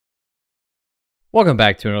Welcome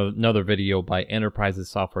back to another video by Enterprises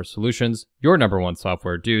Software Solutions, your number one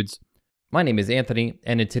software dudes. My name is Anthony,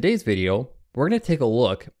 and in today's video, we're going to take a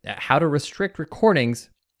look at how to restrict recordings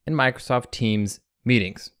in Microsoft Teams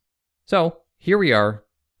meetings. So here we are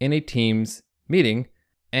in a Teams meeting,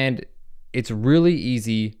 and it's really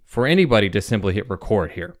easy for anybody to simply hit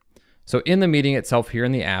record here. So in the meeting itself here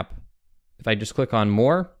in the app, if I just click on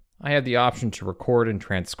more, I have the option to record and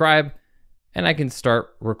transcribe, and I can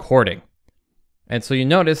start recording. And so you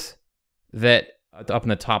notice that up in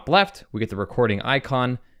the top left, we get the recording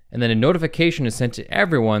icon, and then a notification is sent to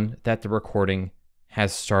everyone that the recording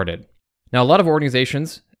has started. Now, a lot of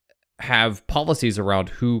organizations have policies around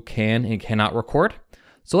who can and cannot record.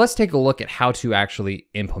 So let's take a look at how to actually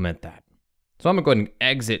implement that. So I'm gonna go ahead and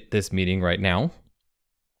exit this meeting right now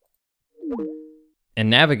and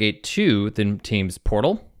navigate to the Teams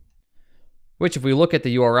portal, which if we look at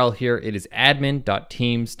the URL here, it is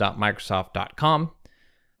admin.teams.microsoft.com.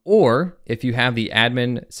 Or if you have the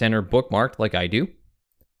admin center bookmarked like I do,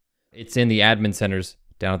 it's in the admin centers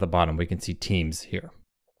down at the bottom. We can see Teams here.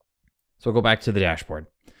 So we'll go back to the dashboard.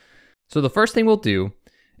 So the first thing we'll do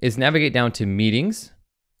is navigate down to meetings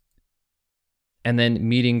and then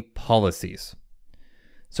meeting policies.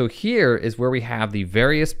 So here is where we have the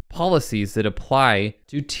various policies that apply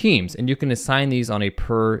to Teams, and you can assign these on a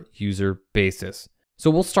per user basis. So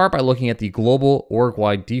we'll start by looking at the global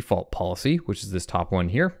org-wide default policy, which is this top one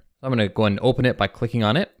here. I'm gonna go ahead and open it by clicking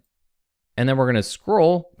on it. And then we're gonna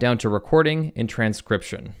scroll down to recording and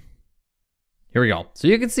transcription. Here we go. So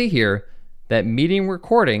you can see here that meeting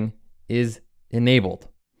recording is enabled.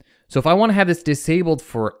 So if I wanna have this disabled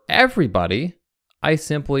for everybody, I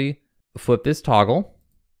simply flip this toggle.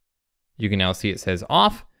 You can now see it says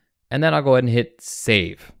off, and then I'll go ahead and hit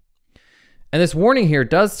save. And this warning here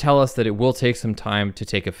does tell us that it will take some time to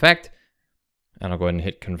take effect. And I'll go ahead and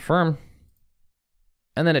hit confirm.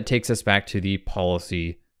 And then it takes us back to the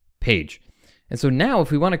policy page. And so now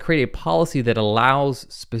if we want to create a policy that allows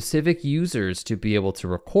specific users to be able to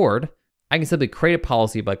record, I can simply create a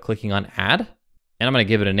policy by clicking on add, and I'm going to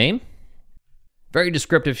give it a name. Very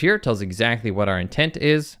descriptive here, it tells exactly what our intent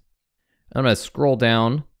is. I'm going to scroll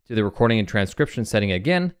down to the recording and transcription setting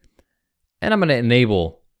again, and I'm going to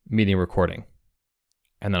enable meeting recording.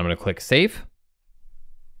 And then I'm going to click save.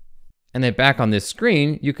 And then back on this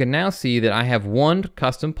screen, you can now see that I have one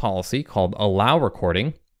custom policy called allow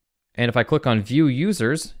recording. And if I click on view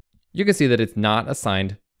users, you can see that it's not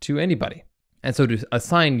assigned to anybody. And so to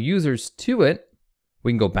assign users to it,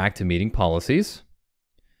 we can go back to meeting policies.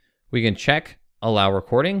 We can check allow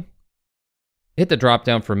recording, hit the drop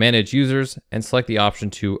down for manage users, and select the option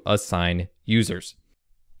to assign users.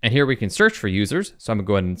 And here we can search for users. So I'm gonna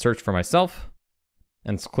go ahead and search for myself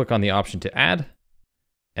and click on the option to add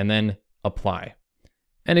and then apply.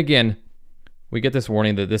 And again, we get this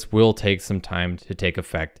warning that this will take some time to take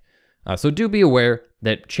effect. So do be aware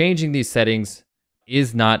that changing these settings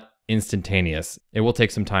is not instantaneous. It will take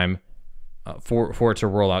some time for it to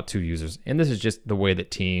roll out to users. And this is just the way that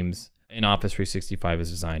Teams in Office 365 is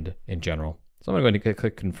designed in general. So I'm gonna go ahead and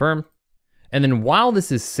click confirm. And then while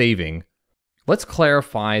this is saving, let's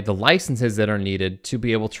clarify the licenses that are needed to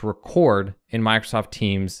be able to record in Microsoft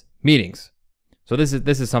Teams meetings. So this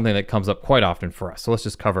is something that comes up quite often for us. So let's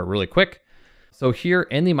just cover it really quick. So here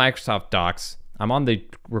in the Microsoft Docs, I'm on the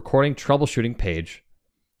recording troubleshooting page.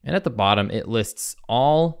 And at the bottom, it lists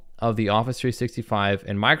all of the Office 365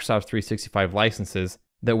 and Microsoft 365 licenses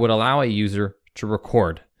that would allow a user to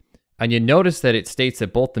record. And you notice that it states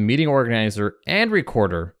that both the meeting organizer and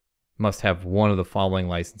recorder must have one of the following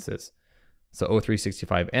licenses. So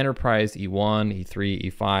O365 Enterprise, E1,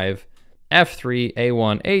 E3, E5, F3,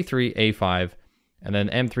 A1, A3, A5, and then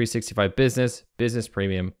M365 Business, Business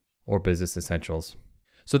Premium, or Business Essentials.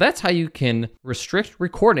 So that's how you can restrict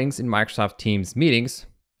recordings in Microsoft Teams meetings.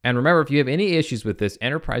 And remember, if you have any issues with this,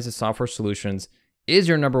 Enterprises Software Solutions is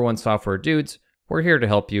your number one software dudes. We're here to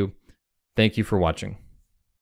help you. Thank you for watching.